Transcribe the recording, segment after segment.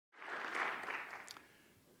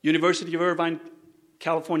University of Irvine,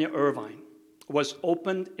 California, Irvine, was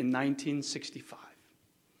opened in 1965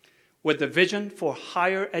 with a vision for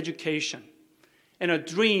higher education and a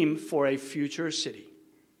dream for a future city.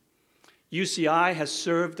 UCI has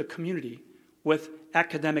served the community with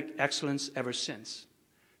academic excellence ever since.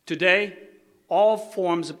 Today, all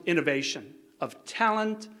forms of innovation, of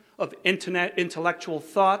talent, of intellectual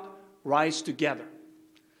thought rise together.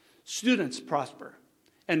 Students prosper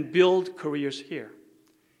and build careers here.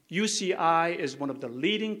 UCI is one of the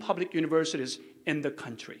leading public universities in the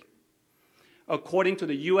country. According to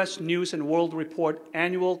the U.S. News and World Report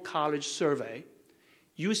Annual College Survey,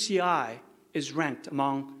 UCI is ranked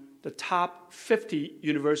among the top 50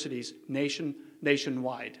 universities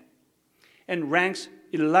nationwide and ranks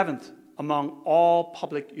 11th among all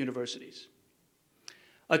public universities.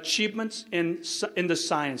 Achievements in the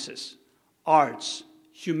sciences, arts,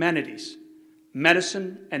 humanities,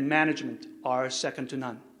 medicine, and management are second to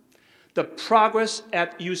none. The progress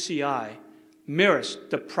at UCI mirrors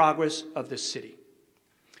the progress of the city.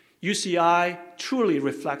 UCI truly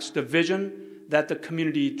reflects the vision that the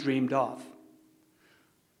community dreamed of.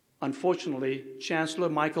 Unfortunately, Chancellor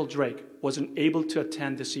Michael Drake wasn't able to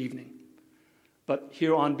attend this evening. But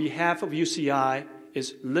here on behalf of UCI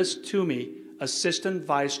is Liz Toomey, Assistant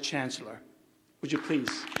Vice Chancellor. Would you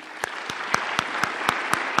please?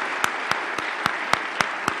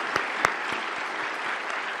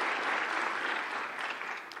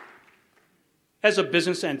 As a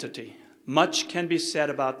business entity, much can be said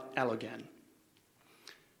about Allergan,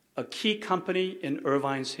 a key company in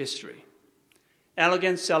Irvine's history.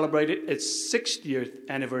 Allergan celebrated its 60th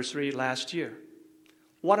anniversary last year.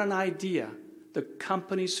 What an idea the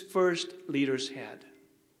company's first leaders had,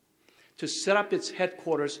 to set up its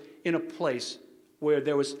headquarters in a place where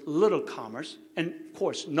there was little commerce and, of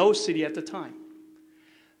course, no city at the time.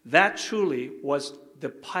 That truly was the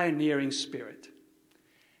pioneering spirit.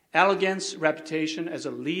 Allergan's reputation as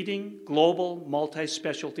a leading global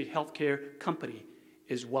multi-specialty healthcare company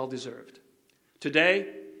is well-deserved.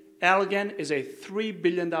 Today, Allergan is a $3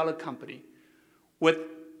 billion company with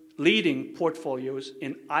leading portfolios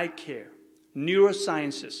in eye care,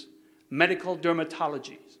 neurosciences, medical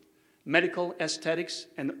dermatology, medical aesthetics,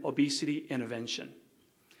 and obesity intervention.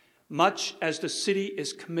 Much as the city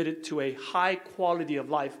is committed to a high quality of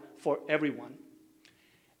life for everyone,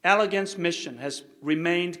 Allergan's mission has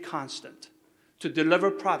remained constant: to deliver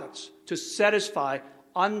products to satisfy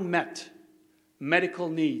unmet medical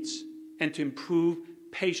needs and to improve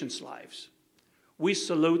patients' lives. We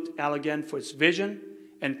salute Allergan for its vision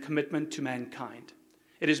and commitment to mankind.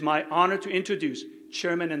 It is my honor to introduce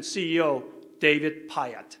Chairman and CEO David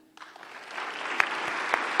Pyatt.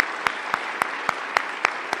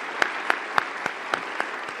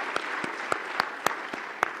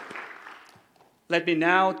 Let me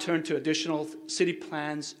now turn to additional city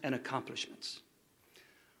plans and accomplishments.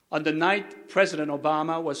 On the night President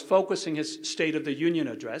Obama was focusing his State of the Union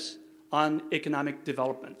address on economic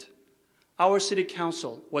development, our City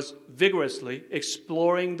Council was vigorously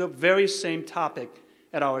exploring the very same topic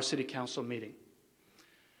at our City Council meeting.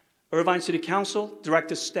 Irvine City Council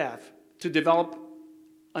directed staff to develop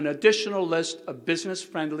an additional list of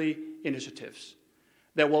business-friendly initiatives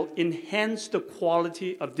that will enhance the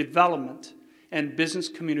quality of development and business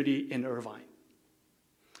community in Irvine.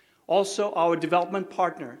 Also, our development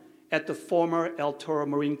partner at the former El Toro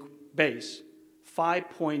Marine Base, 5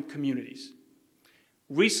 Point Communities,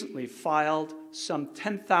 recently filed some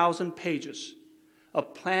 10,000 pages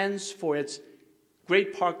of plans for its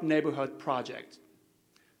Great Park Neighborhood project.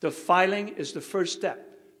 The filing is the first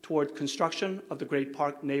step toward construction of the Great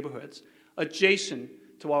Park neighborhoods adjacent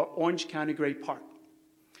to our Orange County Great Park.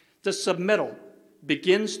 The submittal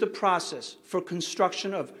begins the process for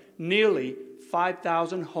construction of nearly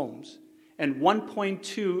 5,000 homes and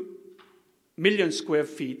 1.2 million square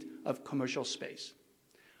feet of commercial space.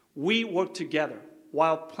 We work together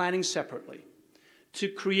while planning separately to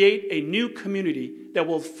create a new community that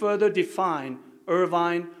will further define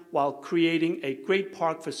Irvine while creating a great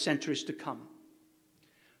park for centuries to come.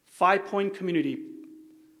 5 Point Community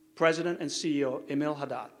President and CEO Emil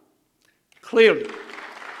Haddad clearly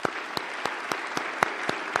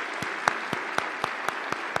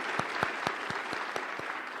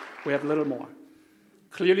we have a little more,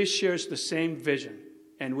 clearly shares the same vision,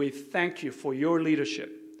 and we thank you for your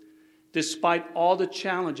leadership, despite all the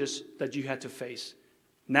challenges that you had to face.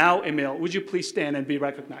 Now, Emil, would you please stand and be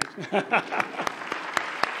recognized?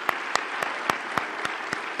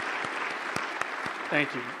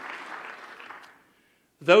 Thank you.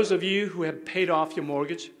 Those of you who have paid off your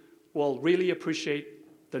mortgage will really appreciate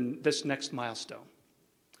this next milestone.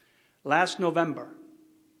 Last November,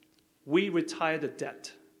 we retire the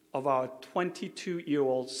debt of our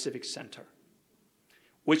 22-year-old Civic Center,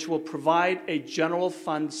 which will provide a general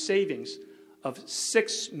fund savings of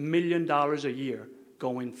 $6 million a year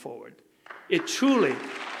going forward. It truly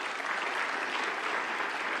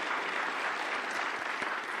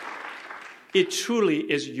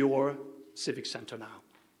is your Civic Center now.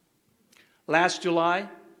 Last July,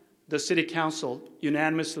 the City Council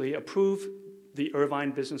unanimously approved the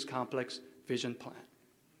Irvine Business Complex Vision Plan.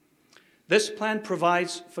 This plan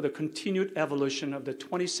provides for the continued evolution of the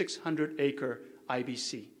 2,600-acre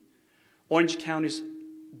IBC, Orange County's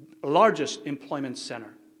largest employment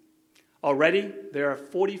center. Already, there are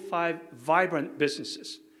 45 vibrant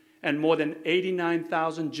businesses and more than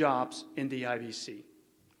 89,000 jobs in the IBC.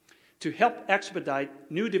 To help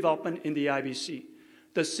expedite new development in the IBC,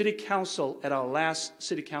 the City Council at our last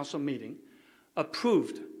City Council meeting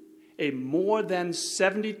approved a more than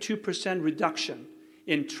 72% reduction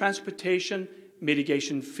in transportation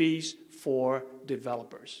mitigation fees for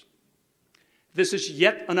developers. This is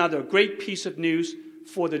yet another great piece of news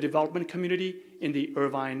for the development community in the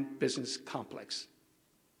Irvine Business Complex.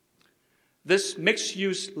 This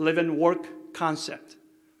mixed-use live-and-work concept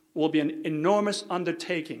will be an enormous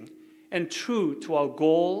undertaking and true to our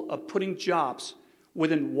goal of putting jobs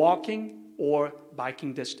within walking or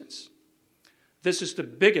biking distance. This is the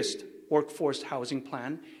biggest workforce housing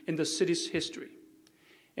plan in the city's history,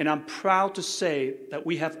 and I'm proud to say that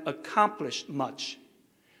we have accomplished much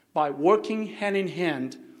by working hand in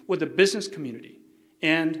hand with the business community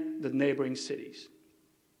and the neighboring cities.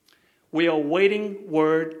 We are awaiting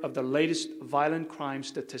word of the latest violent crime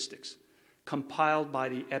statistics compiled by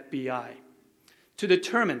the FBI to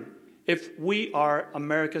determine if we are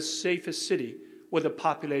America's safest city with a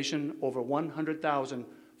population over 100,000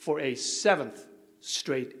 for a 7th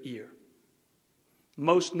straight year.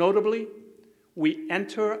 Most notably, we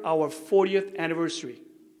enter our 40th anniversary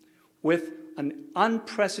with an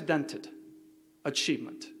unprecedented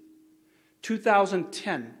achievement.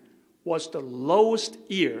 2010 was the lowest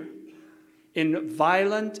year in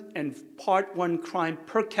violent and Part 1 crime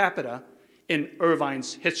per capita in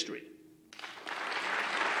Irvine's history.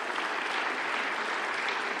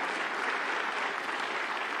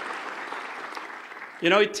 You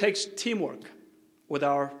know, it takes teamwork with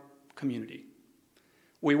our community.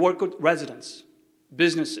 We work with residents,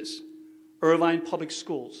 businesses, Irvine Public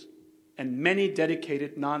Schools, and many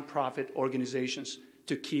dedicated nonprofit organizations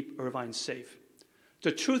to keep Irvine safe.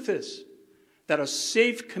 The truth is that a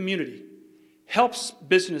safe community helps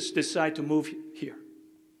business decide to move here,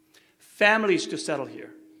 families to settle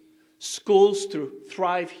here, schools to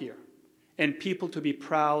thrive here, and people to be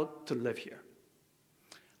proud to live here.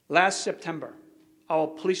 Last September, our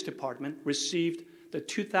police department received the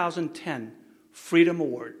 2010 Freedom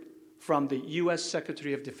Award from the U.S.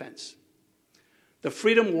 Secretary of Defense. The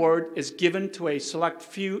Freedom Award is given to a select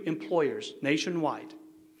few employers nationwide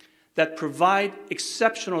that provide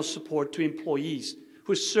exceptional support to employees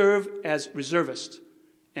who serve as reservists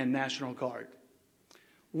and National Guard.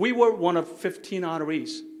 We were one of 15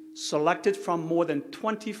 honorees selected from more than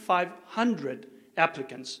 2,500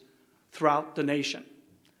 applicants throughout the nation.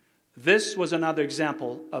 This was another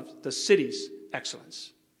example of the city's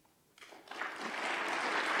excellence.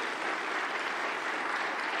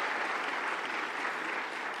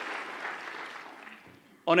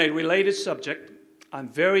 On a related subject, I'm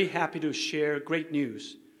very happy to share great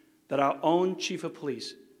news that our own Chief of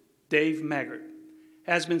Police, Dave Maggart,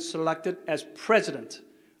 has been selected as President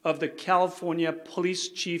of the California Police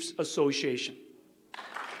Chiefs Association.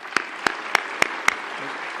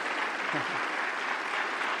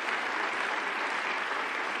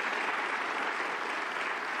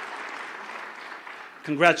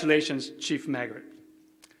 Congratulations, Chief Maggart.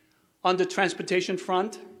 On the transportation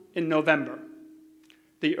front, in November,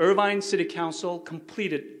 the Irvine City Council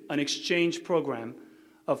completed an exchange program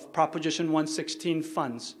of Proposition 116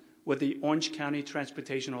 funds with the Orange County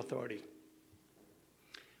Transportation Authority.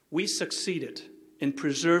 We succeeded in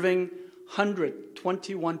preserving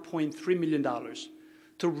 $121.3 million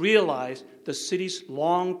to realize the city's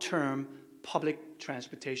long-term public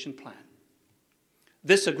transportation plan.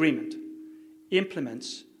 This agreement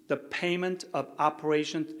implements the payment of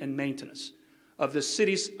operations and maintenance of the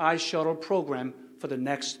city's iShuttle program for the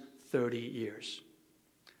next 30 years.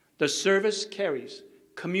 The service carries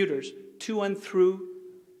commuters to and through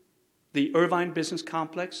the Irvine Business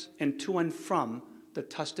Complex and to and from the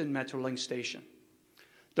Tustin Metrolink station.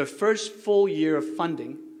 The first full year of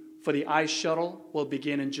funding for the iShuttle will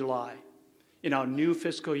begin in July in our new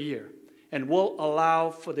fiscal year and will allow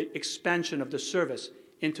for the expansion of the service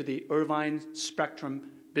into the Irvine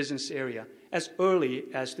Spectrum business area as early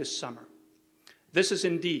as this summer. This is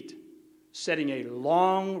indeed setting a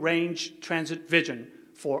long-range transit vision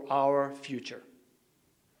for our future.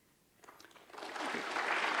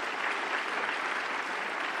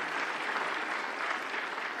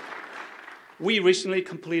 We recently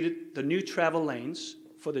completed the new travel lanes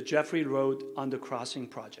for the Jeffrey Road undercrossing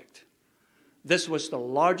project. This was the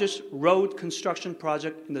largest road construction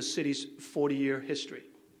project in the city's 40-year history.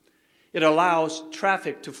 It allows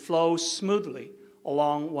traffic to flow smoothly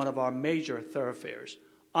along one of our major thoroughfares,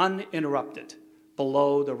 uninterrupted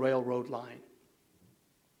below the railroad line.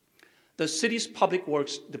 The city's Public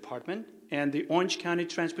Works Department and the Orange County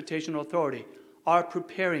Transportation Authority are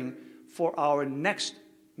preparing for our next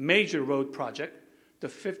major road project, the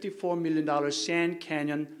 $54 million Sand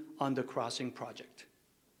Canyon undercrossing project.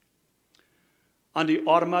 On the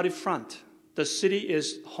automotive front, the city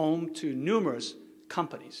is home to numerous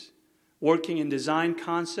companies working in design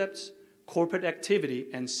concepts, corporate activity,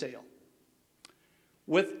 and sale.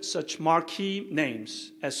 With such marquee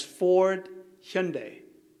names as Ford, Hyundai,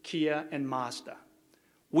 Kia, and Mazda,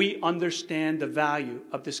 we understand the value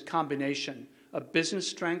of this combination of business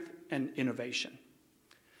strength and innovation.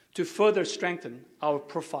 To further strengthen our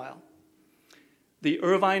profile, the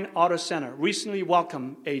Irvine Auto Center recently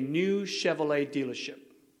welcomed a new Chevrolet dealership.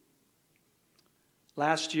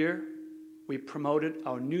 Last year, we promoted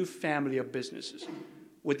our new family of businesses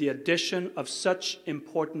with the addition of such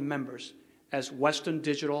important members as Western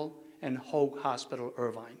Digital and Hoag Hospital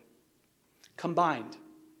Irvine. Combined,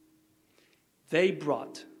 they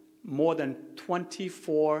brought more than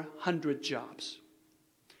 2,400 jobs.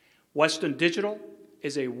 Western Digital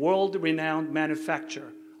is a world-renowned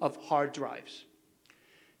manufacturer of hard drives,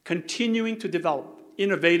 continuing to develop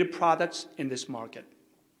innovative products in this market.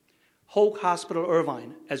 Hoag Hospital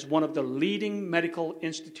Irvine, as one of the leading medical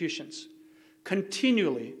institutions,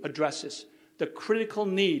 continually addresses the critical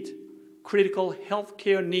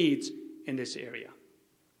healthcare needs in this area.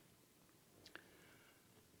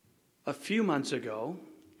 A few months ago,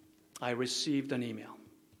 I received an email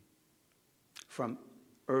from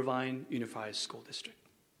Irvine Unified School District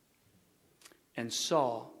and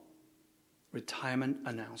saw retirement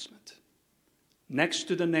announcement next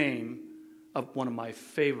to the name of one of my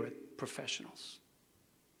favorite professionals.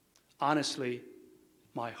 Honestly,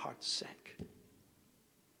 my heart sank.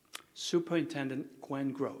 Superintendent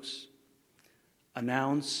Gwen Gross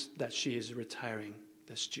announced that she is retiring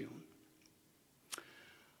this June.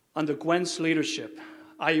 Under Gwen's leadership,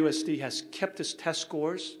 IUSD has kept its test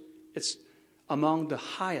scores. It's among the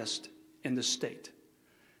highest in the state,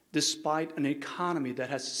 despite an economy that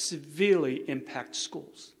has severely impacted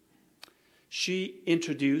schools. She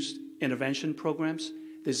introduced intervention programs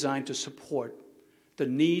designed to support the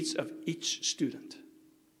needs of each student.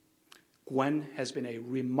 Gwen has been a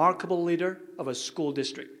remarkable leader of a school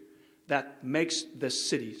district that makes this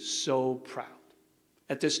city so proud.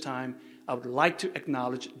 At this time, I would like to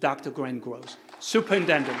acknowledge Dr. Gwen Gross,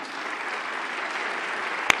 Superintendent.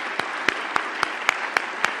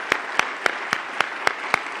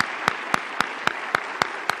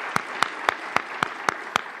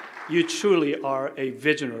 You truly are a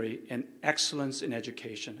visionary in excellence in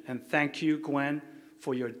education. And thank you, Gwen,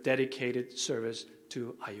 for your dedicated service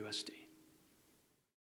to IUSD.